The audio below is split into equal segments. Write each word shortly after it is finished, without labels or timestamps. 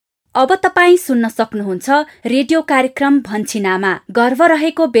अब तपाईँ सुन्न सक्नुहुन्छ रेडियो कार्यक्रम भन्छिन आमा। गर्भ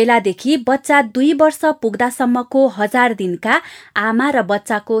रहेको बेलादेखि बच्चा 2 वर्ष पुग्दासम्मको 1000 दिनका आमा र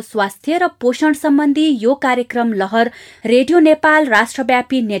बच्चाको स्वास्थ्य र पोषण सम्बन्धी यो कार्यक्रम लहर रेडियो नेपाल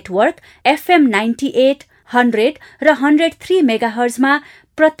राष्ट्रव्यापी नेटवर्क FM 98, 100 र 103 मेगाहर्जमा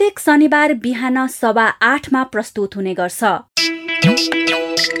प्रत्येक शनिबार बिहान 8:15 प्रस्तुत हुने गर्छ।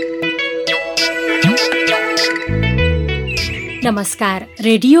 नमस्कार,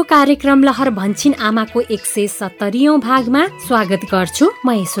 रेडियो कार्यक्रम लहर भन्छिन आमाको 170औं भागमा स्वागत गर्छु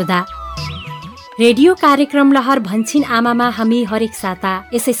म यशोदा। रेडियो कार्यक्रम लहर भन्छिन आमामा हामी हरेक साता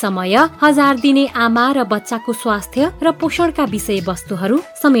यसै समय 1000 दिने आमा र बच्चाको स्वास्थ्य र पोषणका विषय वस्तुहरू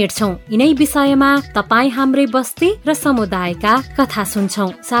समेट्छौं। यिनै विषयमा तपाई हाम्रै बस्ती र समुदायका कथा सुन्छौं,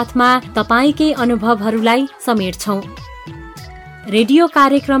 साथमा तपाईकै अनुभवहरूलाई समेट्छौं। रेडियो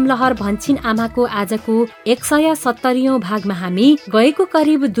कार्यक्रम लहर भन्छिन आमाको आजको 170औं भागमा हामी गएको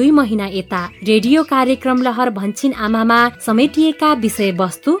करिब 2 महिना यता रेडियो कार्यक्रम लहर भन्छिन आमामा समेटिएका विषय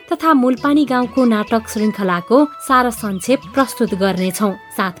वस्तु तथा मूलपानी गाउँको नाटक श्रृङ्खलाको सार संक्षेप प्रस्तुत गर्नेछौं।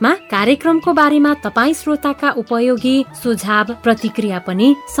 साथमा कार्यक्रमको बारेमा तपाई श्रोताका उपयोगी सुझाव प्रतिक्रिया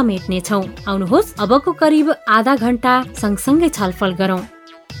पनि समेट्नेछौं। आउनुहोस्, अबको करिब आधा घण्टा सँगसँगै छलफल गरौं।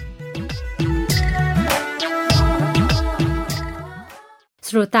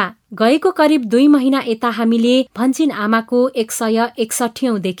 श्रोता, गएको करिब 2 महिना यता हामीले भन्छिन आमाको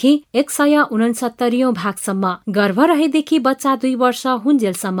 161औं देखि 169औं भागसम्म गर्भ रहेदेखि बच्चा 2 वर्ष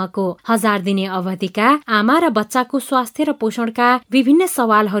हुन्जेलसम्मको 1000 दिने अवधिका आमा र बच्चाको स्वास्थ्य र पोषणका विभिन्न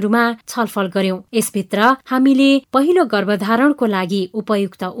सवालहरूमा छलफल गर्यौं। यसभित्र हामीले पहिलो गर्भधारणको लागि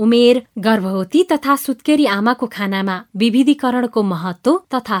उपयुक्त उमेर, गर्भवती तथा सुत्केरी आमाको खानामा विविधीकरणको महत्व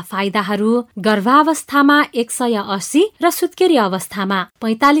तथा फाइदाहरू, गर्भावस्थामा 180 र सुत्केरी अवस्थामा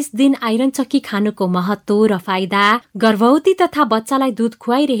 45 दिन आइरन चक्की खानुको महत्व र फाइदा, गर्भवती तथा बच्चालाई दूध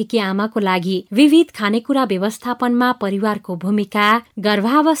खुवाइरहेकी आमाको लागि विविध खानेकुरा व्यवस्थापनमा परिवारको भूमिका,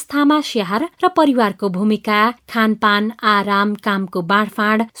 गर्भावस्थामा स्याहार र परिवारको भूमिका, खानपान, आराम, कामको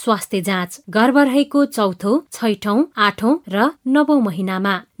बाँडफाँड, स्वास्थ्य जाँच, गर्भ रहेको 4औं, 6औं, 8औं र 9औं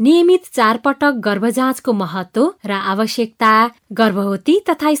महिनामा नियमित 4 पटक गर्भ जाँचको महत्व र आवश्यकता, गर्भवती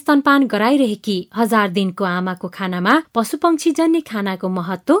तथा स्तनपान गराइरहेकी 1000 दिनको आमाको खानामा पशुपक्षी जन्य खानाको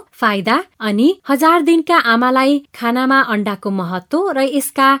महत्व, फाइदा अनि 1000 दिनका आमालाई खानामा अण्डाको महत्व र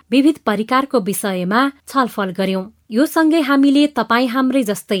यसका विविध परिकारको विषयमा छलफल गर्यौं। यो सँगै हामीले तपाई हाम्रै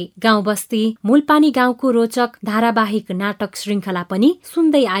जस्तै गाउँ बस्ती मूलपानी गाउँको रोचक धारावाहिक नाटक श्रृङ्खला पनि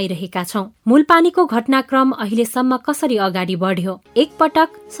सुन्दै आइरहेका छौं। मूलपानीको घटनाक्रम अहिलेसम्म कसरी अगाडि बढ्यो, एकपटक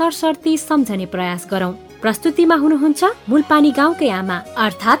सरसर्ती सम्झने प्रयास गरौं। प्रस्तुतिमा हुनुहुन्छ मूलपानी गाउँकै आमा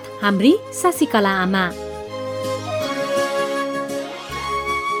अर्थात् हाम्री शशिकला आमा।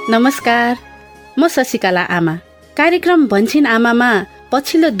 नमस्कार, म शशिकला आमा। कार्यक्रम भन्छिन आमामा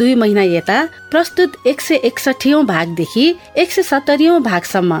पछिल्लो 2 महिना यता प्रस्तुत 161औं भागदेखि 170औं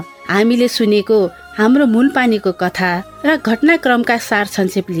भागसम्म हामीले सुनेको हाम्रो मूलपानीको कथा र घटनाक्रमका सार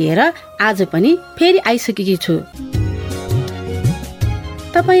संक्षेप लिएर आज पनि फेरि आइसकेकी छु।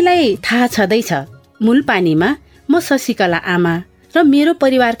 तपाईलाई थाहा छँदैछ, मूलपानीमा म शशिकला आमा र मेरो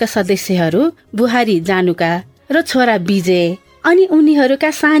परिवारका सदस्यहरू बुहारी जानुका र छोरा विजय अनि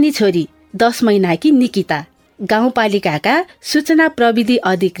उनीहरूका सानी छोरी 10 महिनाकी निकिता, गाउँपालिकाका सूचना प्रविधि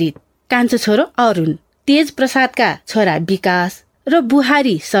अधिकृत कान्छो छोरो अरुण, तेज प्रसादका छोरा विकास र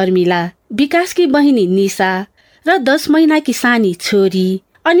बुहारी शर्मिला, विकासकी बहिनी निशा र 10 महिनाकी सानी छोरी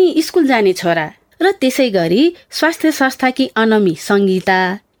अनि स्कुल जाने छोरा र त्यसै गरी स्वास्थ्य संस्थाकी अनमी संगीता,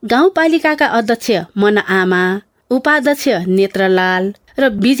 गाउँपालिकाका अध्यक्ष मन आमा, उपाध्यक्ष नेत्रलाल र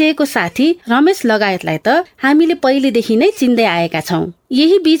विजयको साथी रमेश लगायतलाई त हामीले पहिलेदेखि नै चिन्दै आएका छौं।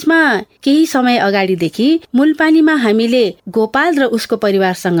 यही बीचमा केही समय अगाडिदेखि मूलपानीमा हामीले गोपाल र उसको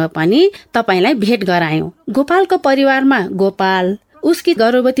परिवारसँग पनि तपाईलाई भेट गरायौं। गोपालको परिवारमा गोपाल, उसकी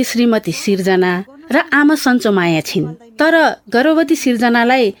गर्भवती श्रीमती सिर्जना र आमा सञ्चोमाया छिन्। तर गर्भवती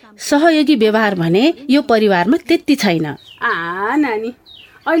सिर्जनालाई सहयोगी व्यवहार भने यो परिवारमा त्यति छैन। नानी,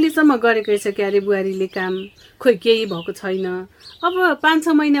 अहिलेसम्म गरेकै छ क्यारे बुहारीले काम, खोइ केही भएको छैन। अब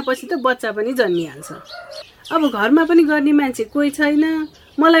 5-6 महिनापछि त बच्चा पनि जन्मिहाल्छ। अब घरमा पनि गर्ने मान्छे कोही छैन,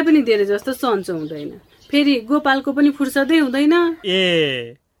 मलाई पनि धेरै जस्तो सन्चो हुँदैन, फेरि गोपालको पनि फुर्सदै हुँदैन।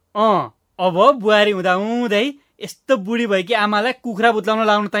 अब बुहारी हुँदा हुँदै यस्तो बुढी भएकी आमालाई कुखुरा बुत्लाउन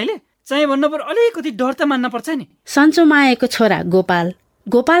लाउनु तैँले चाहिँ भन्नु पर अलिकति डर त मान्न पर्छ नि। सन्चो मायाको छोरा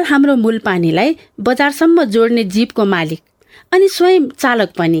गोपाल हाम्रो मूलपानीलाई बजारसम्म जोड्ने जीपको मालिक अनि स्वयं चालक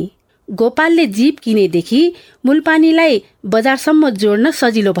पनि। गोपालले जीप किनेदेखि मूलपानीलाई बजारसम्म जोड्न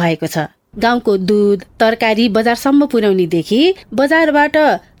सजिलो भएको छ। गाउँको दुध तरकारी बजारसम्म पुर्याउनेदेखि बजारबाट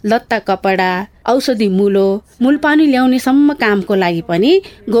लत्ता कपडा औषधि मूलपानी ल्याउनेसम्म कामको लागि पनि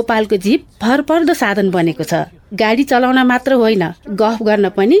गोपालको जीप भरपर्दो साधन बनेको छ। गाडी चलाउन मात्र होइन, गफ गर्न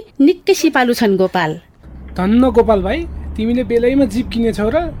पनि निकै सिपालु छन् गोपाल। धन्न गोपाल भाइ, तिमीले बेलैमा जीप किनेछौ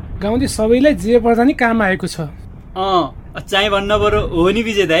र गाउँले सबैलाई जे पर्दा नि काम आएको छ। चाहिँ भन्न बरु हो नि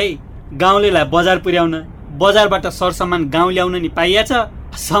विजय दाइ, गाउँलेलाई बजार पुर्याउन, बजारबाट सरसामान गाउँ ल्याउन नि पाइएछ,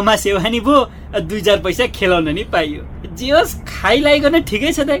 समाज सेवा नि भो, 2-4 पैसा खेलाउन नि पाइयो। जे होस् खाइलाइकन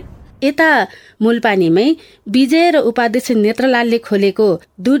ठिकै छ दाइ। यता मूलपानीमै विजय र उपाध्यक्ष नेत्रलालले खोलेको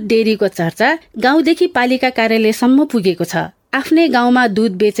दुध डेरीको चर्चा गाउँदेखि पालिका कार्यालयसम्म पुगेको छ। आफ्नै गाउँमा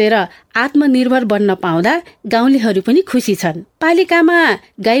दुध बेचेर आत्मनिर्भर बन्न पाउँदा गाउँलेहरू पनि खुसी छन्। पालिकामा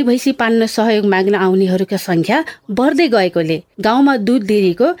गाई भैँसी पाल्न सहयोग माग्न आउनेहरूका संख्या बढ्दै गएकोले गाउँमा दुध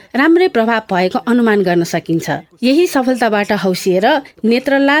डेरीको राम्रै प्रभाव भएको अनुमान गर्न सकिन्छ। यही सफलताबाट हौसिएर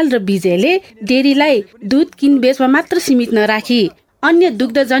नेत्रलाल र विजयले डेरीलाई दुध किनबेचमा मात्र सीमित नराखी अन्य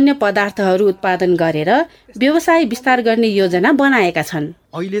दुग्धजन्य पदार्थहरू उत्पादन गरेर व्यवसाय विस्तार गर्ने योजना बनाएका छन्।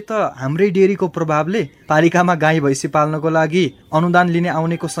 अहिले त हाम्रै डेरीको प्रभावले पालिकामा गाई भैँसी पाल्नको लागि अनुदान लिने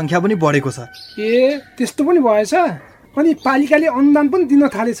आउनेको संख्या पनि बढेको छ। त्यस्तो पनि भएछ? अनि पालिकाले अनुदान पनि दिन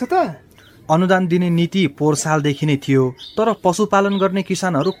थालेछ त? अनुदान दिने नीति पोहोर सालदेखि नै थियो, तर पशुपालन गर्ने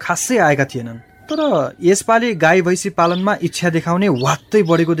किसानहरू खासै आएका थिएनन्। तर यसपालि गाई भैँसी पालनमा इच्छा देखाउने वात्तै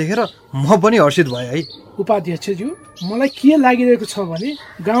बढेको देखेर म पनि हर्षित भएँ है। उपाध्यक्षज्यू, मलाई के लागिरहेको छ भने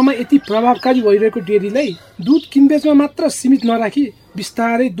गाउँमा यति प्रभावकारी भइरहेको डेरीलाई दुध किनबेचमा मात्र सीमित नराखी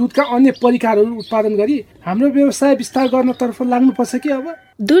बिस्तारै दुधका अन्य परिकारहरू उत्पादन गरी हाम्रो व्यवसाय विस्तार गर्नतर्फ लाग्नुपर्छ कि अब?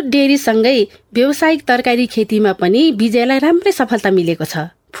 दुध डेरीसँगै व्यावसायिक तरकारी खेतीमा पनि विजयलाई राम्रै सफलता मिलेको छ।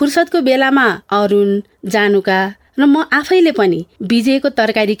 फुर्सदको बेलामा अरुण, जानुका र म आफैले पनि विजयको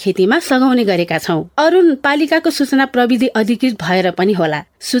तरकारी खेतीमा सघाउने गरेका छौं। अरुण पालिकाको सूचना प्रविधि अधिकृत भएर पनि होला,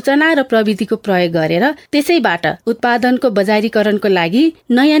 सूचना र प्रविधिको प्रयोग गरेर त्यसैबाट उत्पादनको बजारीकरणको लागि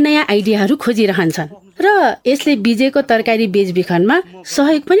नयाँ नयाँ आइडियाहरू खोजिरहन्छन् र यसले विजयको तरकारी बेचबिखनमा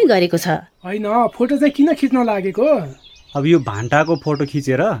सहयोग पनि गरेको छ। हैन, फोटो चाहिँ किन खिच्न लागेको? अब यो भान्टाको फोटो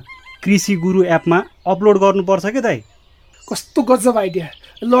खिचेर कृषि गुरु एपमा अपलोड गर्नुपर्छ के दाइ? कस्तो गजब आइडिया।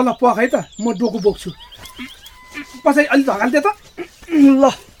 ल पख है त, म डोको बोक्छु। पछि अलि धगाल्दे त। ल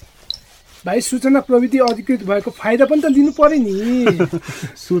भाइ, सूचना प्रविधि अधिकृत भएको फाइदा पनि त लिनु पर्यो नि।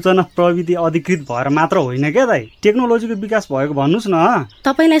 सूचना प्रविधि अधिकृत भएर मात्र होइन क्या दाइ, टेक्नोलोजीको विकास भएको भन्नुस् न।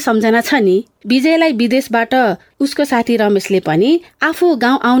 तपाईलाई सम्झना छ नि, विजयलाई विदेशबाट उसको साथी रमेशले पनि आफू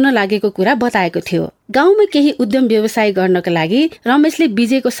गाउँ आउन लागेको कुरा बताएको थियो। गाउँमा केही उद्यम व्यवसाय गर्नको लागि रमेशले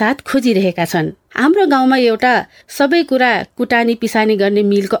विजयको साथ खोजिरहेका छन्। हाम्रो गाउँमा एउटा सबै कुरा कुटानी पिसानी गर्ने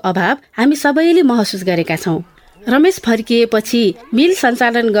मिलको अभाव हामी सबैले महसुस गरेका छौं। रमेश फर्किएपछि मिल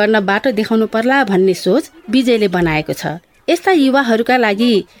सञ्चालन गर्न बाटो देखाउनु पर्ला भन्ने सोच विजयले बनाएको छ। यस्ता युवाहरूका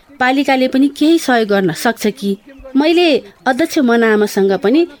लागि पालिकाले पनि केही सहयोग गर्न सक्छ कि? मैले अध्यक्ष मनाआमासँग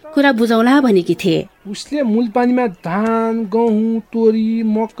पनि कुरा बुझाउला भनेकी थिएँ। उसले मूलपानीमा धान, गहुँ, तोरी,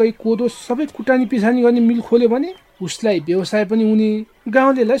 मकै, कोदो सबै कुटानी पिसानी गर्ने मिल खोल्यो भने उसलाई व्यवसाय पनि हुने,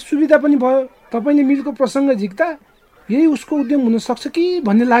 गाउँलेलाई सुविधा पनि भयो। तपाईले मिलको प्रसङ्ग झिक्दा यही उसको उद्यम हुन सक्छ कि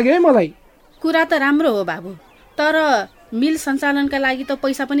भन्ने लाग्यो है मलाई। कुरा त राम्रो हो बाबु, तर मिल सञ्चालनका लागि त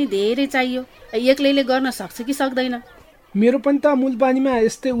पैसा पनि धेरै चाहियो। एक्लैले गर्न सक्छ कि सक्दैन? मेरो पनि त मूलपानीमा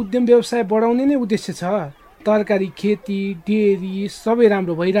यस्तै उद्यम व्यवसाय बढाउने नै उद्देश्य छ। तरकारी खेती, डेरी सबै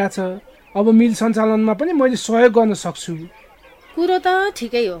राम्रो भइरहेछ। अब मिल सञ्चालनमा पनि मैले सहयोग गर्न सक्छु। कुरो त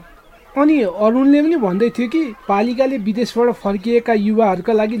ठिकै हो। अनि अरुणले पनि भन्दै थियो कि पालिकाले विदेशबाट फर्किएका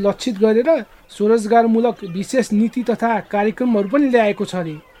युवाहरूका लागि लक्षित गरेर स्वरोजगारमूलक विशेष नीति तथा कार्यक्रमहरू पनि ल्याएको छ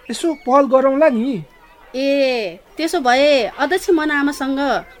अरे। यसो पहल गरौँला नि। त्यसो भए अध्यक्ष मनाआमासँग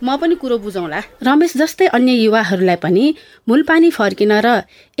म पनि कुरो बुझौँला। रमेश जस्तै अन्य युवाहरूलाई पनि मूलपानी फर्किन र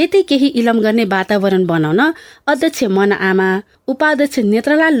यतै केही इलम गर्ने वातावरण बनाउन अध्यक्ष मनाआमा, उपाध्यक्ष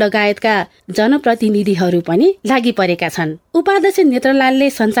नेत्रलाल लगायतका जनप्रतिनिधिहरू पनि लागि परेका छन्। उपाध्यक्ष नेत्रलालले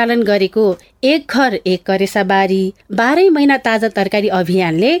सञ्चालन गरेको एक घर एक करेसा बारी, 12 महिना ताजा तरकारी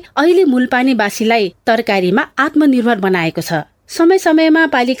अभियानले अहिले मूलपानीवासीलाई तरकारीमा आत्मनिर्भर बनाएको छ। समय समयमा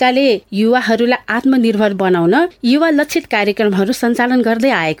पालिकाले युवाहरूलाई आत्मनिर्भर बनाउन युवा लक्षित कार्यक्रमहरू सञ्चालन गर्दै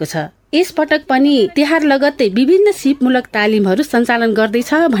आएको छ। यस पटक पनि तिहार लगत्तै विभिन्न सिपमूलक तालिमहरू सञ्चालन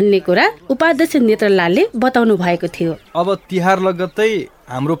गर्दैछ भन्ने कुरा उपाध्यक्ष नेत्रलालले बताउनु भएको थियो। अब तिहार लगत्तै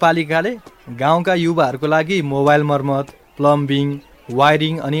हाम्रो पालिकाले गाउँका युवाहरूको लागि मोबाइल मर्मत, प्लम्बिङ,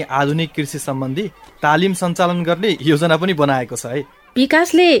 वायरिङ अनि आधुनिक कृषि सम्बन्धी तालिम सञ्चालन गर्ने योजना पनि बनाएको छ है।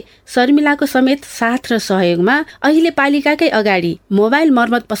 विकासले शर्मिलाको समेत साथ र सहयोगमा अहिले पालिकाकै अगाडि मोबाइल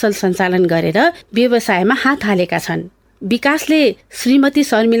मर्मत पसल सञ्चालन गरेर व्यवसायमा हात हालेका छन्। विकासले श्रीमती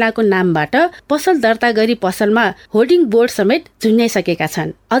शर्मिलाको नामबाट पसल दर्ता गरी पसलमा होर्डिङ बोर्ड समेत झुन्याइसकेका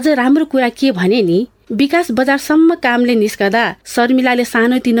छन्। अझ राम्रो कुरा के भने नि, विकास बजारसम्म कामले निस्कदा शर्मिलाले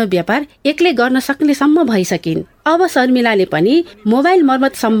सानोतिनो व्यापार एक्लै गर्न सक्ने सम्म भइसकिन्। अब शर्मिलाले पनि मोबाइल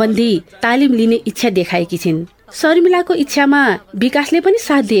मर्मत सम्बन्धी तालिम लिने इच्छा देखाएकी छिन्। शर्मिलाको इच्छामा विकासले पनि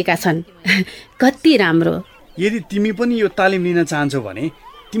साथ दिएका छन्। कति राम्रो। यदि तिमी पनि यो तालिम लिन चाहन्छौ भने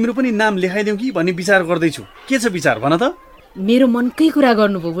तिम्रो पनि नाम लेखाइदेऊ कि भन्ने विचार गर्दैछु। के छ विचार भन त? मेरो मनकै कुरा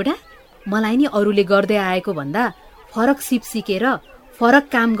गर्नुभयो बुढा। मलाई नि अरूले गर्दै आएको भन्दा फरक सिप सिकेर फरक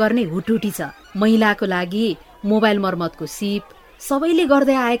काम गर्ने हुटुटी छ। महिलाको लागि मोबाइल मर्मतको सिप सबैले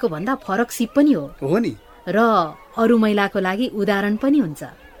गर्दै आएको भन्दा फरक सिप पनि हो नि, र अरू महिलाको लागि उदाहरण पनि हुन्छ।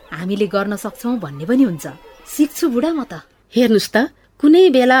 हामीले गर्न सक्छौं भन्ने पनि हुन्छ। सिक्छु बुढा म त। हेर्नुस् त, कुनै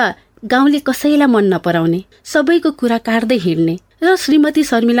बेला गाउँले कसैलाई मन नपराउने, सबैको कुरा काट्दै हिँड्ने र श्रीमती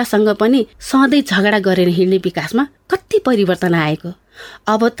शर्मिलासँग पनि सधैँ झगडा गरेर हिँड्ने विकासमा कति परिवर्तन आएको।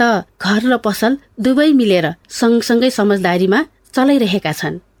 अब त घर र पसल दुवै मिलेर सँगसँगै समझदारीमा चलाइरहेका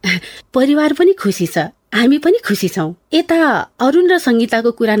छन्। परिवार पनि खुसी छ, हामी पनि खुसी छौं। यता अरुण र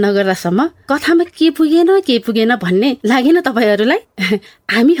संगीताको कुरा नगर्दासम्म कथामा के पुगेन भन्ने लागेन तपाईहरूलाई?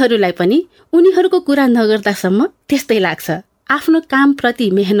 हामीहरूलाई पनि उनीहरूको कुरा नगर्दासम्म त्यस्तै लाग्छ। आफ्नो काम प्रति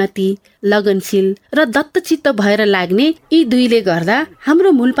मेहनती, लगनशील र दत्तचित्त भएर लाग्ने यी दुईले गर्दा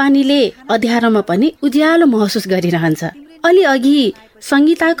हाम्रो मूलपानीले अँध्यारोमा पनि उज्यालो महसुस गरिरहन्छ। अलि अघि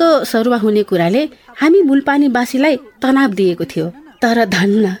संगीताको सरुवा हुने कुराले हामी मूलपानीवासीलाई तनाव दिएको थियो, तर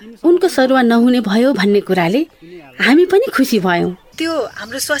धन्न उनको सरुवा नहुने भयो भन्ने कुराले हामी पनि खुसी भयौं। त्यो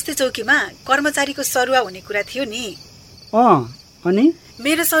हाम्रो स्वास्थ्य चौकीमा कर्मचारीको सरुवा हुने कुरा थियो नि। अनि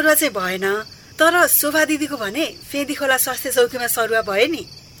मेरो सरुवा चाहिँ भएन, तर शोभा दिदीको भने फेदी खोला स्वास्थ्य चौकीमा सरुवा भयो नि।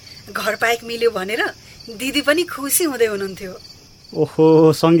 घर पाएक मिल्यो भनेर दिदी पनि खुसी हुँदै हुनुहुन्थ्यो। ओहो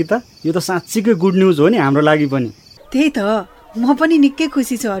संगीता, यो त साँच्चीकै गुड न्युज हो नि हाम्रो लागि पनि। त्यही त, म पनि निकै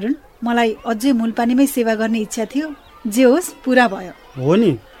खुसी छु अरुण। मलाई अझै मूलपानीमै सेवा गर्ने इच्छा थियो, जे होस् पुरा भयो। हो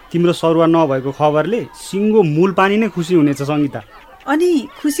नि, तिम्रो सरुवा नभएको खबरले सिङ्गो मूलपानी नै खुसी हुनेछ संगीता। अनि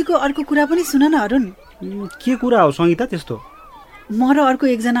खुसीको अर्को कुरा पनि सुन न अरुण। के कुरा हो संगीता त्यस्तो? म र अर्को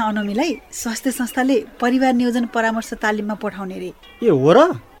एकजना अनमीलाई स्वास्थ्य संस्थाले परिवार नियोजन परामर्श तालिममा पठाउने रे। ए हो र?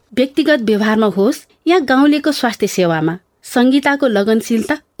 व्यक्तिगत व्यवहारमा होस् या गाउँलेको स्वास्थ्य सेवामा संगीताको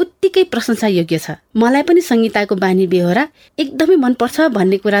लगनशीलता उत्तिकै प्रशंसा योग्य छ। मलाई पनि संगीताको बानी बेहोरा एकदमै मनपर्छ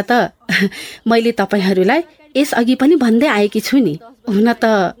भन्ने कुरा त मैले तपाईहरूलाई यसअघि पनि भन्दै आएकी छु नि। हुन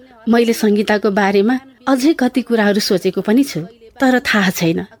त मैले संगीताको बारेमा अझै कति कुराहरू सोचेको पनि छु, तर थाहा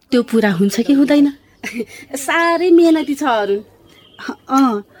छैन त्यो पुरा हुन्छ कि हुँदैन। साह्रै मेहनती छ अरुण।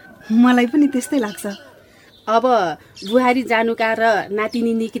 मलाई पनि त्यस्तै लाग्छ। अब बुहारी जानुका र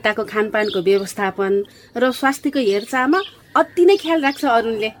नातिनी निकिताको खानपानको व्यवस्थापन र स्वास्थ्यको हेरचाहमा अति नै ख्याल राख्छ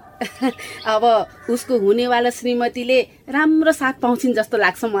अरुणले। अब उसको हुनेवाला श्रीमतीले राम्रो साथ पाउँछिन् जस्तो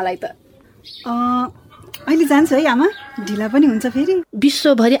लाग्छ मलाई त। अहिले जान्छ है आमा, ढिला पनि हुन्छ फेरि।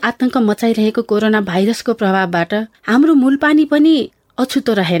 विश्वभरि आतंक मचाइरहेको कोरोना भाइरसको प्रभावबाट हाम्रो मूलपानी पनि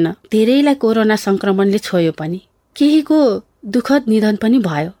अछुतो रहेन। धेरैलाई कोरोना संक्रमणले छोयो पनि, केहीको दुःखद निधन पनि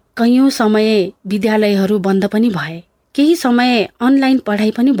भयो। कैयौं समय विद्यालयहरू बन्द पनि भए, केही समय अनलाइन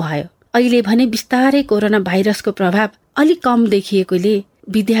पढाइ पनि भयो। अहिले भने बिस्तारै कोरोना भाइरसको प्रभाव अलिक कम देखिएकोले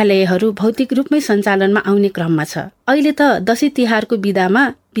विद्यालयहरू भौतिक रूपमै सञ्चालनमा आउने क्रममा छ। अहिले त दशैं तिहारको बिदामा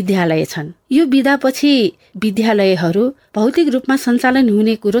विद्यालय छन्। यो बिदापछि विद्यालयहरू भौतिक रूपमा सञ्चालन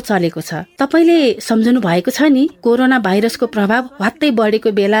हुने कुरो चलेको छ। तपाईले सम्झनु भएको छ नि, कोरोना भाइरसको प्रभाव वात्तै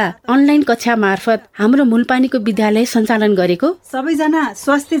बढेको बेला अनलाइन कक्षा मार्फत हाम्रो मूलपानीको विद्यालय सञ्चालन गरेको। सबैजना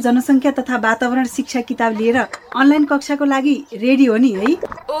स्वास्थ्य, जनसङ्ख्या तथा वातावरण शिक्षा किताब लिएर अनलाइन कक्षाको लागि रेडी हो नि है?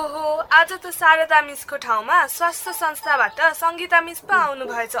 ओहो, आज त शारदा मिसको ठाउँमा स्वास्थ्य संस्थाबाट संगीता मिस पो आउनु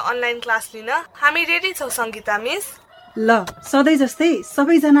भएछ अनलाइन क्लास लिन। हामी रेडी छौ संगीता मिस। ल, सधैँ जस्तै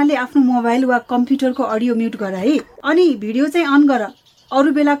सबैजनाले आफ्नो मोबाइल वा कम्प्युटरको अडियो म्युट गर है, अनि भिडियो चाहिँ अन गर।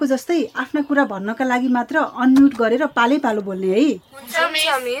 अरू बेलाको जस्तै आफ्ना कुरा भन्नका लागि मात्र अनम्युट गरेर पालै पालो बोल्ने है।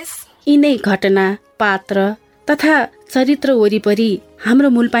 यिनै घटना, पात्र तथा चरित्र वरिपरि हाम्रो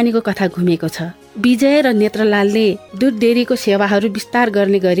मूलपानीको कथा घुमेको छ। विजय र नेत्रलालले दुध डेरीको सेवाहरू विस्तार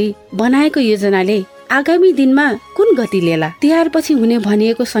गर्ने गरी बनाएको योजनाले आगामी दिनमा कुन गति लिएला? तिहारपछि हुने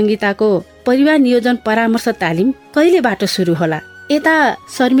भनिएको संगीताको परिवार नियोजन परामर्श तालिम कहिलेबाट सुरु होला? यता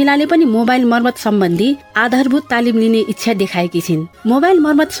शर्मिलाले पनि मोबाइल मर्मत सम्बन्धी आधारभूत तालिम लिने इच्छा देखाएकी छिन्। मोबाइल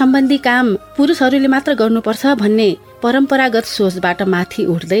मर्मत सम्बन्धी काम पुरुषहरूले मात्र गर्नुपर्छ भन्ने परम्परागत सोचबाट माथि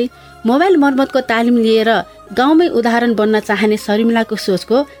उठ्दै मोबाइल मर्मतको तालिम लिएर गाउँमै उदाहरण बन्न चाहने शर्मिलाको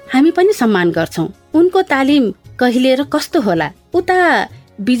सोचको हामी पनि सम्मान गर्छौं। उनको तालिम कहिले र कस्तो होला? उता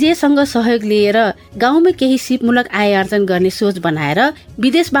विजयसँग सहयोग लिएर गाउँमै केही सिपमूलक आय आर्जन गर्ने सोच बनाएर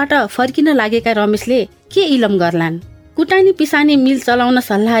विदेशबाट फर्किन लागेका रमेशले के इलम गर्लान्? कुटानी पिसानी मिल चलाउन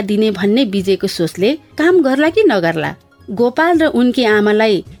सल्लाह दिने भन्ने बिजेको सोचले काम गर्ला कि नगर्ला? गोपाल र उनकी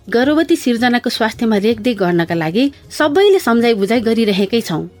आमालाई गर्भवती सिर्जनाको स्वास्थ्यमा रेखदेख गर्नका लागि सबैले सम्झाइ बुझाइ गरिरहेकै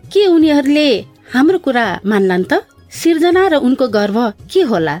छौं। के उनीहरूले हाम्रो कुरा मान्लान् त? सिर्जना र उनको गर्भ के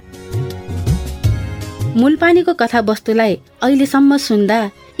होला? मूलपानीको कथावस्तुलाई अहिलेसम्म सुन्दा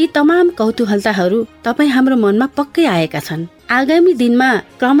यी तमाम कौतूहलताहरू तपाईँ हाम्रो मनमा पक्कै आएका छन्। आगामी दिनमा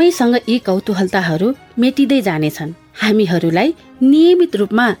क्रमैसँग यी कौतूहलताहरू मेटिँदै जानेछन्। हामीहरूलाई नियमित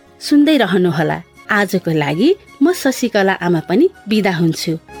रूपमा सुन्दै रहनुहोला। आजको लागि म शशिकला आमा पनि बिदा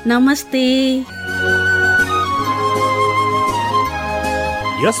हुन्छु। नमस्ते।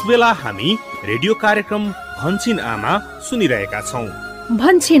 यस बेला हामी रेडियो कार्यक्रम भन्छिन आमा सुनिरहेका छौं।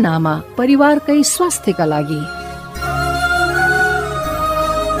 भन्छिन आमा, परिवारकै स्वास्थ्यका लागि।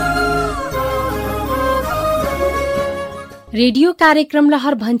 रेडियो कार्यक्रम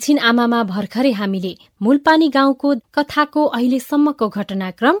लहर भन्छिन आमामा भर्खरै हामीले मूलपानी गाउँको कथाको अहिलेसम्मको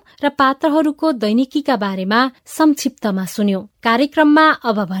घटनाक्रम र पात्रहरूको दैनिकीका बारेमा संक्षिप्तमा सुन्यौं। कार्यक्रममा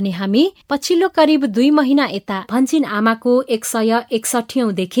अब भने हामी पछिल्लो करिब 2 महिना यता भन्छिन आमाको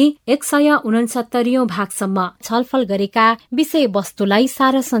 161औं देखि 169औं भागसम्म छलफल गरेका विषय वस्तुलाई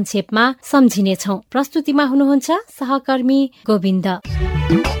सारा संक्षेपमा सम्झिनेछौं। प्रस्तुतिमा हुनुहुन्छ सहकर्मी गोविन्द।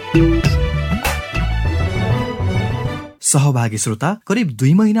 सहभागी श्रोता, करिब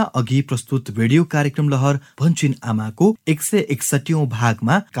 2 महिना अघि प्रस्तुत रेडियो कार्यक्रम लहर भन्छिन आमाको 161औं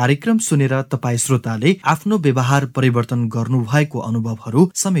भागमा कार्यक्रम सुनेर तपाई श्रोताले आफ्नो व्यवहार परिवर्तन गर्नु भएको अनुभवहरू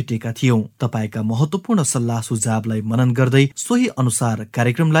समेटेका थियौं। तपाईका महत्वपूर्ण सल्लाह सुझावलाई मनन गर्दै सोही अनुसार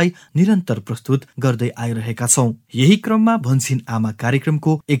कार्यक्रमलाई निरन्तर प्रस्तुत गर्दै आइरहेका छौं। यही क्रममा भन्छिन आमा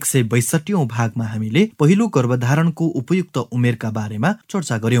कार्यक्रमको 162औं भागमा हामीले पहिलो गर्भधारणको उपयुक्त उमेरका बारेमा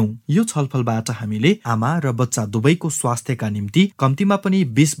चर्चा गर्यौं। यो छलफलबाट हामीले आमा र बच्चा दुवैको स्वास्थ्यका निम्ति कम्तीमा पनि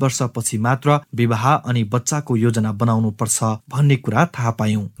 20 वर्षपछि मात्र विवाह अनि बच्चाको योजना बनाउनु पर्छ भन्ने कुरा थाहा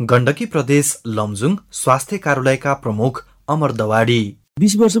पायौं। गण्डकी प्रदेश लमजुङ स्वास्थ्य कार्यालयका प्रमुख अमर दवाडी।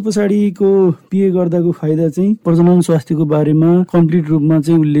 20 वर्ष पछाडिको पिए गर्दाको फाइदा चाहिँ प्रजनन स्वास्थ्यको बारेमा कम्प्लिट रूपमा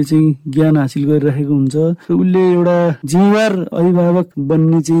चाहिँ उसले चाहिँ ज्ञान हासिल गरिरहेको हुन्छ। उसले एउटा जिम्मेवार अभिभावक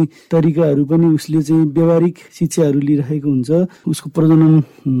बन्ने चाहिँ तरिकाहरू पनि उसले चाहिँ व्यावहारिक शिक्षाहरू लिइरहेको हुन्छ। उसको प्रजनन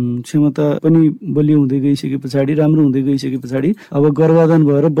क्षमता पनि बलियो हुँदै गइसके पछाडि, राम्रो हुँदै गइसके पछाडि अब गर्भाधान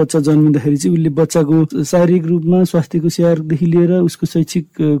भएर बच्चा जन्मिँदाखेरि चाहिँ उसले बच्चाको शारीरिक रूपमा स्वास्थ्यको स्याहारदेखि लिएर उसको शैक्षिक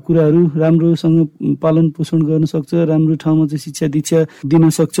कुराहरू राम्रोसँग पालन पोषण गर्न सक्छ, राम्रो ठाउँमा चाहिँ शिक्षा दीक्षा दिन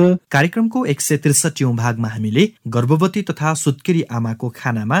सक्छ। कार्यक्रमको 163औं भागमा हामीले गर्भवती तथा सुत्केरी आमाको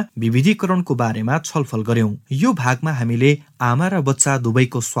खानामा विविधीकरणको बारेमा छलफल गर्यौं। यो भागमा हामीले आमा र बच्चा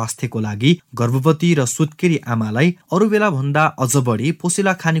दुवैको स्वास्थ्यको लागि गर्भवती र सुत्केरी आमालाई अरू बेला भन्दा अझ बढी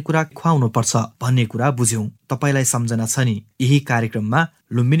पोसिला खानेकुरा खुवाउनु पर्छ भन्ने कुरा बुझ्यौं। तपाईलाई सम्झना छ नि, यही कार्यक्रममा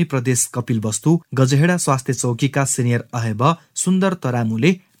लुम्बिनी प्रदेश कपिलवस्तु गजहेडा स्वास्थ्य चौकीका सिनियर अहेब सुन्दर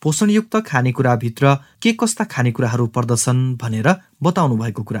तरामुले पोषणयुक्त खानेकुराभित्र के कस्ता खानेकुराहरू पर्दछन् भनेर बताउनु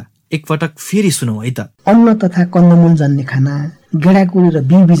भएको कुरा एकपटक फेरि सुनौ है त। अन्न तथा कन्दमूल जन्य खाना, गेडागुडी र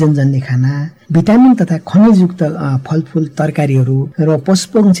बिउबिजन जन्य खाना, भिटामिन तथा खनिजयुक्त फलफूल तरकारीहरू र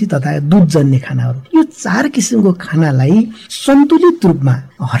पशुपक्षी तथा दूध जन्य खानाहरू, यो 4 किसिमको खानालाई सन्तुलित रूपमा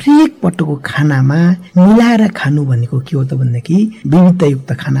हरेक पटकको खानामा मिलाएर खानु भनेको के हो त भन्दाखेरि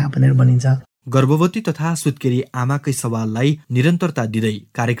विविधतायुक्त खाना भनेर भनिन्छ। गर्भवती तथा सुत्केरी आमाकै सवाललाई निरन्तरता दिँदै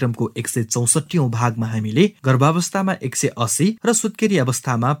कार्यक्रमको 164औं भागमा हामीले गर्भावस्थामा 180 र सुत्केरी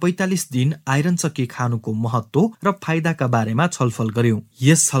अवस्थामा 45 दिन आइरन चक्की खानुको महत्व र फाइदाका बारेमा छलफल गर्यौं।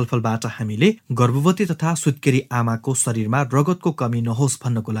 यस छलफलबाट हामीले गर्भवती तथा सुत्केरी आमाको शरीरमा रगतको कमी नहोस्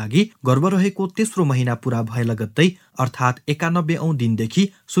भन्नको लागि गर्भ रहेको तेस्रो महिना पूरा भए लगत्तै अर्थात् 91औं दिनदेखि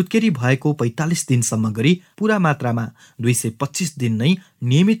सुत्केरी भएको 45 दिनसम्म गरी पूरा मात्रामा 225 दिन नै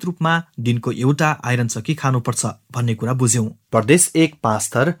नियमित रूपमा दिनको एउटा आइरन चक्की खानुपर्छ भन्ने कुरा बुझ्यौं। प्रदेश 1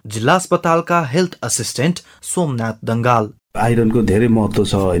 पाँचथर जिल्ला अस्पतालका हेल्थ असिस्टेन्ट सोमनाथ दंगाल। आइरनको धेरै महत्व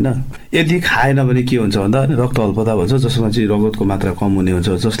छ हैन। यदि खाएन भने के हुन्छ भन्दा रक्त अल्पता भन्छ, जसमा चाहिँ रगतको मात्रा कम हुने हुन्छ,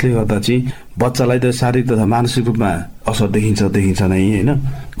 जसले गर्दा चाहिँ बच्चालाई त शारीरिक तथा मानसिक रूपमा असर देखिन्छ नै हैन।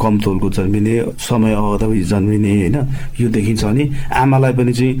 कम तौलको जन्मिने, समय अवधि जन्मिने हैन, यो देखिन्छ। अनि आमालाई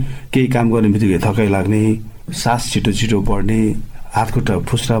पनि चाहिँ केही काम गर्ने बित्तिकै थकाइ लाग्ने, सास छिटो छिटो बढ्ने, हातखुट्टा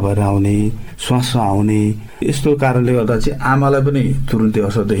फुस्रा भएर आउने, श्वास आउने, यस्तो कारणले गर्दा चाहिँ आमालाई पनि तुरुन्तै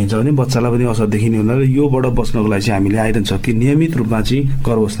असर देखिन्छ भने बच्चालाई पनि असर देखिने हुनाले योबाट बच्नको लागि चाहिँ हामीले आइरन चक्की नियमित रूपमा चाहिँ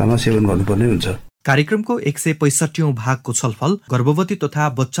गर्भावस्थामा सेवन गर्नुपर्ने हुन्छ। कार्यक्रमको 165औं भागको छलफल गर्भवती तथा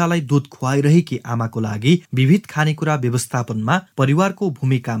बच्चालाई दूध खुवाइरहेकी आमाको लागि विविध खानेकुरा व्यवस्थापनमा परिवारको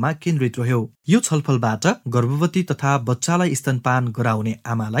भूमिकामा केन्द्रित रह्यो। यो छलफलबाट गर्भवती तथा बच्चालाई स्तनपान गराउने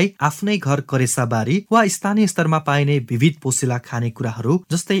आमालाई आफ्नै घर करेसाबारी वा स्थानीय स्तरमा पाइने विविध पोषिला खानेकुराहरू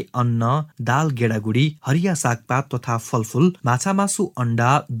जस्तै अन्न, दाल, गेडागुडी, हरिया सागपात तथा फलफूल, माछा मासु,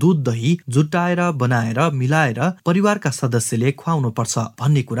 अण्डा, दूध, दही जुटाएर बनाएर मिलाएर परिवारका सदस्यले खुवाउनु पर्छ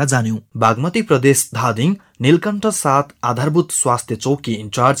भन्ने कुरा जान्यौं। बागमती प्रदेश धादिङ नीलकण्ठ 7 आधारभूत स्वास्थ्य चौकी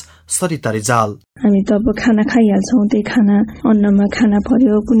इन्चार्ज सरिता रिजाल। हामी त अब खाना खाइहाल्छौँ, त्यही खाना अन्नमा खाना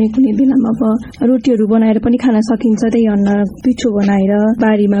पर्यो, कुनै कुनै बेलामा अब रोटीहरू बनाएर पनि खान सकिन्छ, त्यही अन्न पिठो बनाएर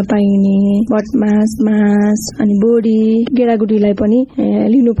बारीमा पाइने बटमास, मास अनि बोडी, गेडागुडीलाई पनि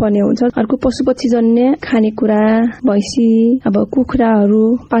लिनुपर्ने हुन्छ। अर्को पशुपक्षी जन्य खानेकुरा भैँसी, अब कुखुराहरू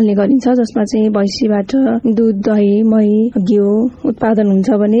पाल्ने गरिन्छ, जसमा चाहिँ भैँसीबाट दुध, दही, मही, घिउ उत्पादन हुन्छ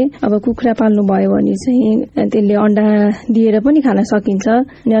भने अब कुखुरा पाल्नु भयो भने चाहिँ त्यसले अण्डा दिएर पनि खान सकिन्छ।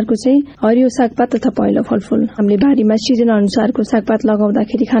 अनि अर्को चाहिँ हरियो सागपात तथा पहेँलो फलफूल, हामीले बारीमा सिजन अनुसारको सागपात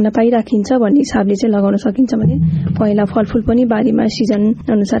लगाउँदाखेरि खान पाइराखिन्छ भन्ने हिसाबले चाहिँ लगाउन सकिन्छ भने पहेँला फलफूल पनि बारीमा सिजन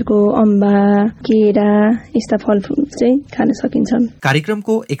अनुसारको अम्बा, केरा यस्ता फलफूल चाहिँ खान सकिन्छ।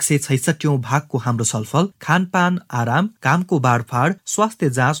 कार्यक्रमको 166औं भागको हाम्रो छलफल खानपान, आराम, कामको बाडफाड, स्वास्थ्य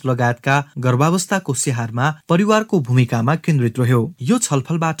जाँच लगायतका गर्भावस्थाको स्याहारमा परिवारको भूमिकामा केन्द्रित रह्यो। यो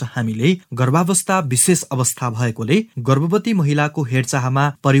छलफलबाट हामीले गर्भावस्था विशेष अवस्था भएकोले गर्भवती महिलाको हेरचाहमा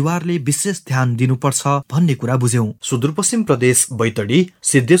परिवारले विशेष ध्यान दिनुपर्छ भन्ने कुरा बुझ्यौं। सुदूरपश्चिम प्रदेश बैतडी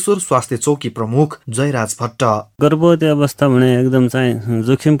सिद्धेश्वर स्वास्थ्य चौकी प्रमुख जयराज भट्ट। गर्भवती अवस्था भने एकदम चाहिँ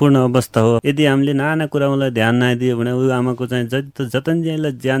जोखिमपूर्ण अवस्था हो। यदि हामीले नाना कुरालाई ध्यान नदियो भने ऊ आमाको चाहिँ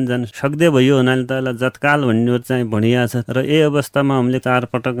जतनलाई ज्यान जान सक्दै भयो हुनाले त्यसलाई जतकाल भन्ने चाहिँ भनिएको छ। र यही अवस्थामा हामीले 4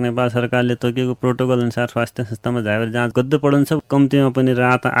 पटक नेपाल सरकारले तोकेको प्रोटोकल अनुसार स्वास्थ्य संस्थामा जाएर जाँच गर्दै पढन्छ। कम्तीमा पनि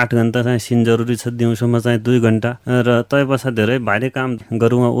रात 8 घण्टा चाहिँ सिन जरुरी छ, दिउँसोमा चाहिँ 2 घण्टा। र तय पश्चात धेरै भारी काम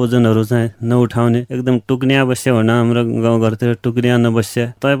गरौँ, ओजनहरू चाहिँ नउठाउने, एकदम टुक्रिया बस्या हुन हाम्रो गाउँघरतिर टुक्रिया नबस्या।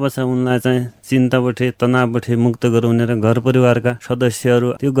 तय पश्चात उनलाई चाहिँ चिन्ताबाट तनावबाट मुक्त गराउने र घर परिवारका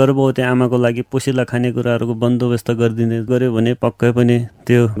सदस्यहरू त्यो गर्भवती आमाको लागि पोषिला खानेकुराहरूको बन्दोबस्त गरिदिने गर्यो भने पक्कै पनि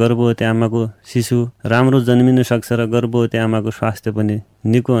त्यो गर्भवती आमाको शिशु राम्रो जन्मिन सक्छ र गर्भवती आमाको स्वास्थ्य पनि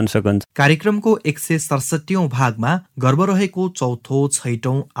निको हुन सकन्छ। कार्यक्रमको 167औं भागमा गर्भ रहेको 4औं,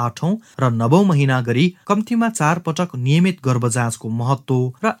 6औं, 8औं र 9औं महिना गरी कम्तीमा 4 पटक नियमित गर्भ जाँचको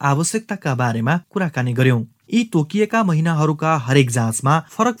महत्व र आवश्यकताका बारेमा कुराकानी गर्यौं। यी तोकिएका महिनाहरूका हरेक जाँचमा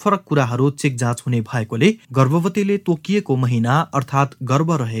फरक फरक कुराहरू चेक जाँच हुने भएकोले गर्भवतीले तोकिएको महिना अर्थात्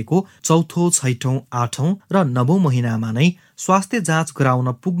गर्भ रहेको 4औं, 6औं, 8औं र 9औं महिनामा नै स्वास्थ्य जाँच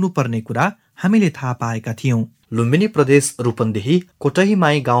गराउन पुग्नुपर्ने कुरा हामीले थाहा पाएका थियौं। लुम्बिनी प्रदेश रूपन्देही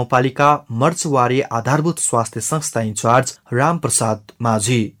कोटहीमाई गाउँपालिका मर्चवारी आधारभूत स्वास्थ्य संस्था इन्चार्ज रामप्रसाद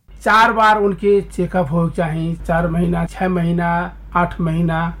माझी। 4 बार उनके चेकअप हो, चाहे 4 महीना, 6 महीना, 8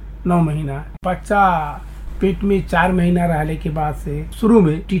 महीना, 9 महीना। बच्चा पेट में 4 महीना रहने के बाद से शुरू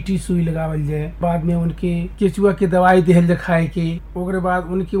में टीटी सुई लगावल जाए, बाद में उनके केचुआ के दवाई देहल जा खाए के, ओकरे बाद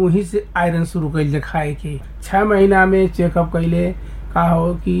उनके वहीं से आयरन शुरू कइल जा खाए के। 6 महीना में चेकअप कइले का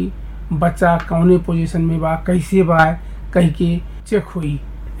हो कि बच्चा कौने पोजीशन में बा, कैसे बा, कह के चेक हुई।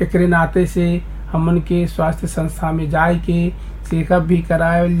 एकरे नाते से हमन के स्वास्थ्य संस्था में जाए के चेकअप भी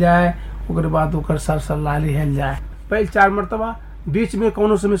करावल जाए, ओकरे बाद ओकर सर सलाह लिहल जाए। पहले 4 मरतबा बीच में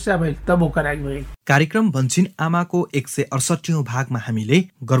कौनो समस्या भइल तब वो कराइल भइल। कार्यक्रम भन्छिन आमाको 168औं भागमा हामीले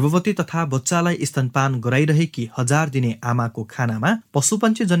गर्भवती तथा बच्चालाई स्तनपान गराइरहेकी 1000 दिने आमाको खानामा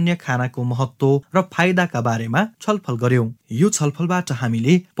पशुपन्छी जन्य खानाको महत्व र फाइदाका बारेमा छलफल गर्यौं। यो छलफलबाट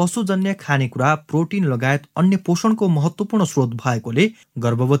हामीले पशुजन्य खानेकुरा, प्रोटिन लगायत अन्य पोषणको महत्वपूर्ण स्रोत भएकोले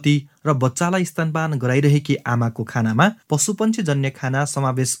गर्भवती र बच्चालाई स्तनपान गराइरहेकी आमाको खानामा पशुपन्छी जन्य खाना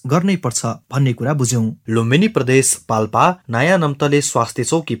समावेश गर्नै पर्छ भन्ने कुरा बुझ्यौं। लुम्बिनी प्रदेश पाल्पा नयाँ नम्तले स्वास्थ्य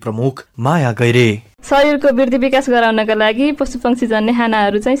चौकी प्रमुख माया गैरे। शरीरको वृद्धि विकास गराउनका लागि पशुपक्षी जन्य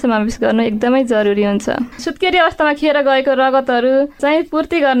खानाहरू चाहिँ समावेश गर्नु एकदमै जरुरी हुन्छ। सुत्केरी अवस्थामा खेर गएको रगतहरू चाहिँ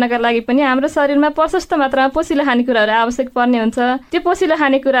पूर्ति गर्नका लागि पनि हाम्रो शरीरमा प्रशस्त मात्रामा पोषिलो खानेकुराहरू आवश्यक पर्ने हुन्छ। त्यो पोषिलो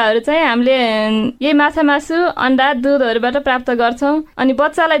खानेकुराहरू चाहिँ हामीले यही माछा मासु, अन्डा, दुधहरूबाट प्राप्त गर्छौं। अनि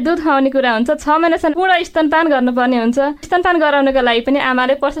बच्चालाई दुध खुवाउने कुरा हुन्छ, 6 महिनासम्म पूर्ण स्तनपान गर्नुपर्ने हुन्छ। स्तनपान गराउनका लागि पनि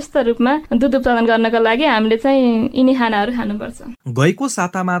आमाले प्रशस्त रूपमा दुध उत्पादन गर्नका लागि हामीले चाहिँ यिनी खानाहरू खानुपर्छ। गएको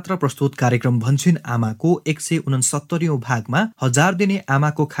साता मात्र प्रस्तुत कार्यक्रम भन्छिन आमाको 169औं भागमा 1000 दिने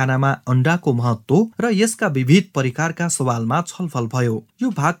आमाको खानामा अण्डाको महत्व र यसका विविध परिकारका सवालमा छलफल भयो। यो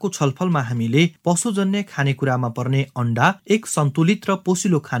भागको छलफलमा हामीले पशुजन्य खानेकुरामा पर्ने अण्डा एक सन्तुलित र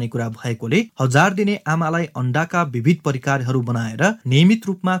पोषिलो खानेकुरा भएकोले 1000 दिने आमालाई अण्डाका विविध परिकारहरू बनाएर नियमित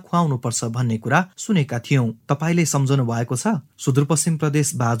रूपमा खुवाउनु पर्छ भन्ने कुरा सुनेका थियौं। तपाईले सम्झनु भएको छ? सुदूरपश्चिम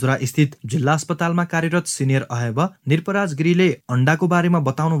प्रदेश बाजुरा स्थित जिल्ला अस्पतालमा कार्यरत सिनियर अहब निरपराज गिरीले अण्डाको बारेमा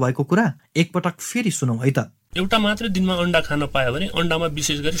बताउनु भएको कुरा एकपटक फेरि सुनौ है त। एउटा मात्र दिनमा अण्डा खान पायो भने अण्डामा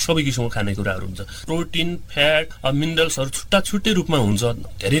विशेष गरी सबै किसिमको खानेकुराहरू हुन्छ। प्रोटिन, फ्याट, मिनरल्सहरू छुट्टा छुट्टै रूपमा हुन्छ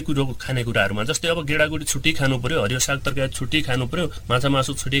धेरै कुरोको खानेकुराहरूमा। जस्तै अब गेडागुडी छुट्टै खानु पर्यो, हरियो साग तरकारी छुट्टै खानु पर्यो, माछा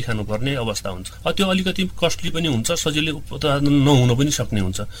मासु छुट्टै खानुपर्ने अवस्था हुन्छ। त्यो अलिकति कस्टली पनि हुन्छ, सजिलै उत्पादन नहुन पनि सक्ने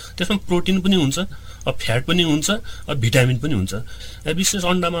हुन्छ। त्यसमा प्रोटिन पनि हुन्छ, फ्याट पनि हुन्छ, भिटामिन पनि हुन्छ। विशेष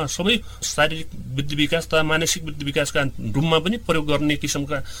अण्डामा सबै शारीरिक वृद्धि विकास तथा मानसिक वृद्धि विकासका रूपमा पनि प्रयोग गर्ने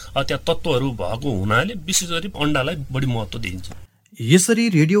किसिमका त्यहाँ तत्त्वहरू भएको हुनाले विशेष गरी अण्डालाई बढी महत्त्व दिइन्छ। यसरी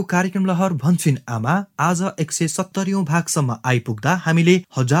रेडियो कार्यक्रम लहर भन्छिन आमा आज 170औं भागसम्म आइपुग्दा हामीले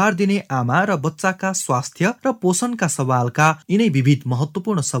 1000 दिने आमा र बच्चाका स्वास्थ्य र पोषणका सवालका यिनै विविध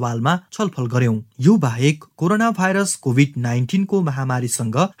महत्वपूर्ण सवालमा छलफल गर्यौं। यो बाहेक कोरोना भाइरस कोभिड-19 को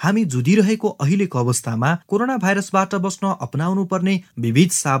महामारीसँग हामी जुधिरहेको अहिलेको अवस्थामा कोरोना भाइरसबाट बस्न अपनाउनु पर्ने विविध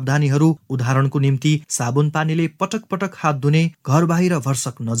सावधानीहरू, उदाहरणको निम्ति साबुन पानीले पटक पटक हात धुने, घर बाहिर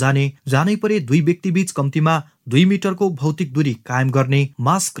भरसक नजाने, जानै परे 2 व्यक्ति बीच कम्तीमा 2 मिटरको भौतिक दूरी कायम गर्ने,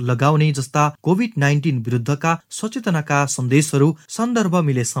 मास्क लगाउने जस्ता कोभिड-19 विरुद्धका सचेतनाका सन्देशहरू सन्दर्भ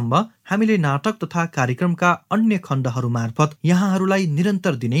मिलेसम्म हामीले नाटक तथा कार्यक्रमका अन्य खण्डहरू मार्फत यहाँहरूलाई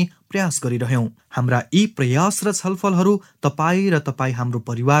निरन्तर दिने प्रयास गरिरह्यौं। हाम्रा यी प्रयास र छलफलहरू तपाईँ र तपाईँ हाम्रो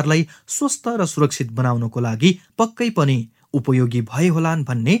परिवारलाई स्वस्थ र सुरक्षित बनाउनको लागि पक्कै पनि उपयोगी भए होलान्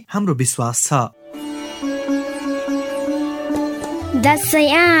भन्ने हाम्रो विश्वास छ।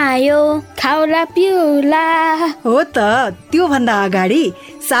 दसैँ आयो खाउला पिउला। हो त, त्यो भन्दा अगाडि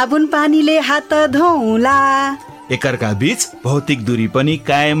साबुन पानीले हात धौला, एकअर्का बीच भौतिक दूरी पनि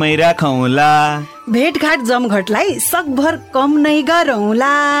कायमै राखौला, भेटघाट जमघटलाई सकभर कम नै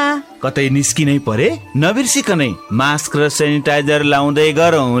गरौला, कतै निस्किनै परे नबिर्सिकनै मास्क र सेनिटाइजर लाउँदै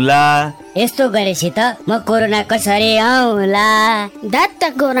गरौला। यस्तो गरेपछि त म कोरोना कसरी आउला। दत्त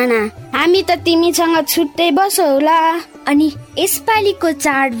कोरोना, हामी त तिमीसँग छुट्टै बसौला। अनि यसपालिको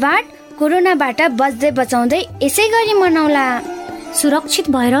चाडबाड कोरोनाबाट बच्दै बचाउँदै यसै गरी मनाउला। सुरक्षित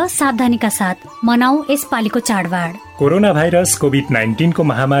भएर सावधानीका साथ मनाऊ यसपालिको चाडबाड। कोरोना भाइरस कोभिड-19 को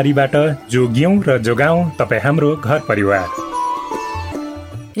महामारीबाट जोगियौं र जोगाऊ तपाईँ हाम्रो घर परिवार।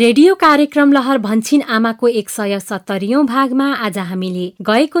 रेडियो कार्यक्रम लहर भन्छिन आमाको 170औं भागमा आज हामीले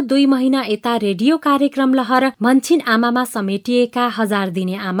गएको 2 महिना यता रेडियो कार्यक्रम लहर भन्छिन आमामा समेटिएका 1000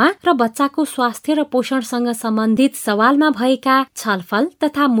 दिने आमा र बच्चाको स्वास्थ्य र पोषणसँग सम्बन्धित सवालमा भएका छलफल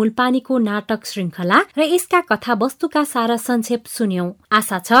तथा मूलपानीको नाटक श्रृंखला र यसका कथावस्तुका सारा संक्षेप सुन्यौं।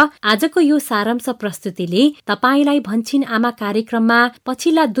 आशा छ आजको यो सारांश प्रस्तुतिले तपाईलाई भन्छिन आमा कार्यक्रममा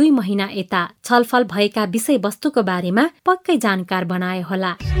पछिल्ला 2 महिना यता छलफल भएका विषयवस्तुको बारेमा पक्कै जानकार बनाए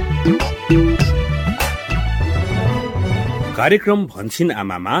होला। कार्यक्रम भन्छिन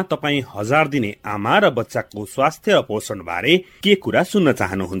आमामा तपाईँ 1000 दिने आमा र बच्चाको स्वास्थ्य र पोषण बारे के कुरा सुन्न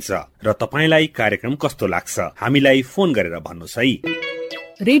चाहनुहुन्छ र तपाईलाई कार्यक्रम कस्तो लाग्छ, हामीलाई फोन गरेर भन्नुहोस् है।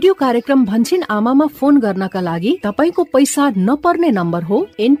 रेडियो कार्यक्रम भन्छिन आमामा फोन गर्नका लागि तपाईको पैसा नपर्ने नम्बर हो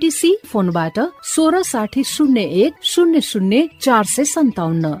एनटीसी फोनबाट 166001 00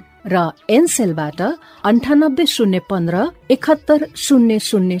 457 र एनसेलबाट 980115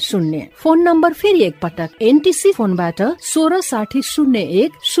 71000। फोन नम्बर फेरि एकपटक एनटीसी फोनबाट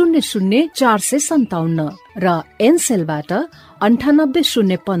 166001 00 457 र एनसेलबाट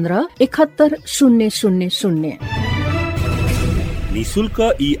 980115 71000। निशुल्क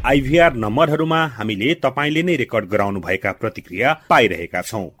यी आइभीआर नम्बरहरूमा हामीले तपाईले नै रेकर्ड गराउनु भएका प्रतिक्रिया पाइरहेका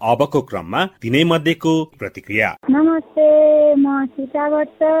छौं। अबको क्रममा तिनै मध्येको प्रतिक्रिया। नमस्ते, म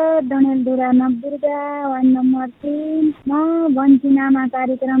सीतावट डनेलधुरा नवदुर्गा वार्ड नम्बर 3। म भन्छिन आमा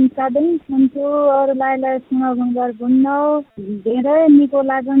कार्यक्रम सधैँ सुन्छु, अरूलाई सुनाउनु भन्न धेरै निको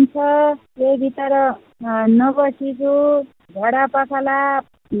लागन्छ। यही भित्र नबसेको झडा पखाला,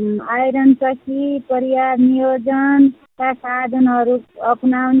 आइरन चक्की, परिवार नियोजन साधनहरू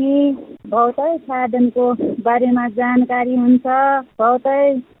अपनाउने, बहुतै साधनको बारेमा जानकारी हुन्छ। बहुतै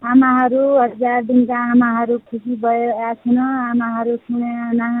आमाहरू 1000 दिनका आमाहरू खुसी भएका छन्। आमाहरू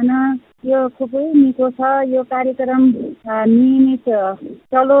सुनेन, यो खुबै निको छ। यो कार्यक्रम नियमित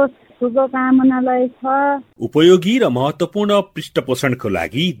चलोस्, शुभकामनालाई छ। उपयोगी र महत्वपूर्ण पृष्ठपोषणको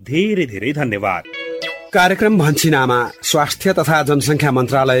लागि धेरै धेरै धन्यवाद। कार्यक्रम भन्छिन आमा स्वास्थ्य तथा जनसंख्या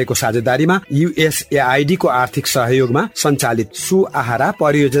मन्त्रालयको साझेदारीमा USAID को आर्थिक सहयोगमा सञ्चालित सुआहारा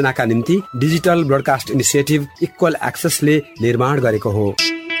परियोजनाका निम्ति डिजिटल ब्रोडकास्ट इनिसिएटिभ इक्वल एक्सेसले निर्माण गरेको हो।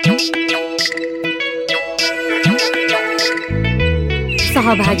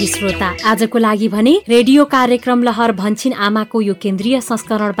 सहभागी श्रोता, आजको लागि भने रेडियो कार्यक्रम लहर भन्छिन आमाको यो केन्द्रीय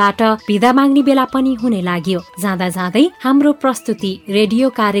संस्करणबाट बिदा माग्ने बेला पनि हुने लाग्यो। जाँदा जाँदै हाम्रो प्रस्तुति रेडियो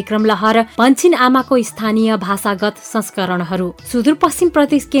कार्यक्रम लहर भन्छिन आमाको स्थानीय भाषागत संस्करणहरू सुदूरपश्चिम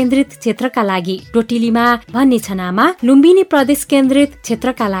प्रदेश केन्द्रित क्षेत्रका लागि डोटिलीमा भन्ने छनामा, लुम्बिनी प्रदेश केन्द्रित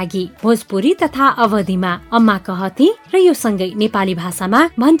क्षेत्रका लागि भोजपुरी तथा अवधिमा अम्मा कहती र यो सँगै नेपाली भाषामा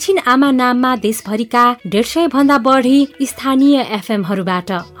भन्छिन आमा नाममा देशभरिका 150 भन्दा बढी स्थानीय FM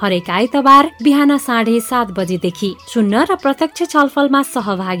हरेक आइतबार बिहान 7:30 बजेदेखि सुन्न र प्रत्यक्ष छलफलमा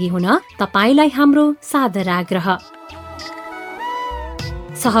सहभागी हुन तपाईलाई हाम्रो सादर आग्रह।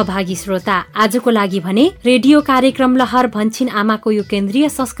 सहभागी श्रोता, आजको लागि भने रेडियो कार्यक्रम लहर भन्छिन आमाको यो केन्द्रीय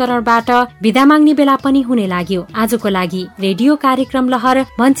संस्करणबाट बिदा माग्ने बेला पनि हुने लाग्यो। आजको लागि रेडियो कार्यक्रम लहर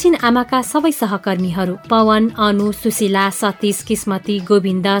भन्छिन आमाका सबै सहकर्मीहरू पवन, अनु, सुशीला, सतीश, किस्मती,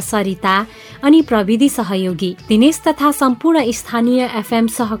 गोविन्द, सरिता अनि प्रविधि सहयोगी दिनेश तथा सम्पूर्ण स्थानीय FM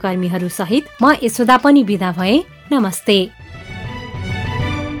सहकर्मीहरू सहित म यशोदा पनि बिदा भए। नमस्ते।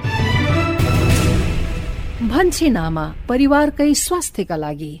 भन्छिन आमा परिवारकै स्वास्थ्यका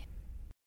लागि।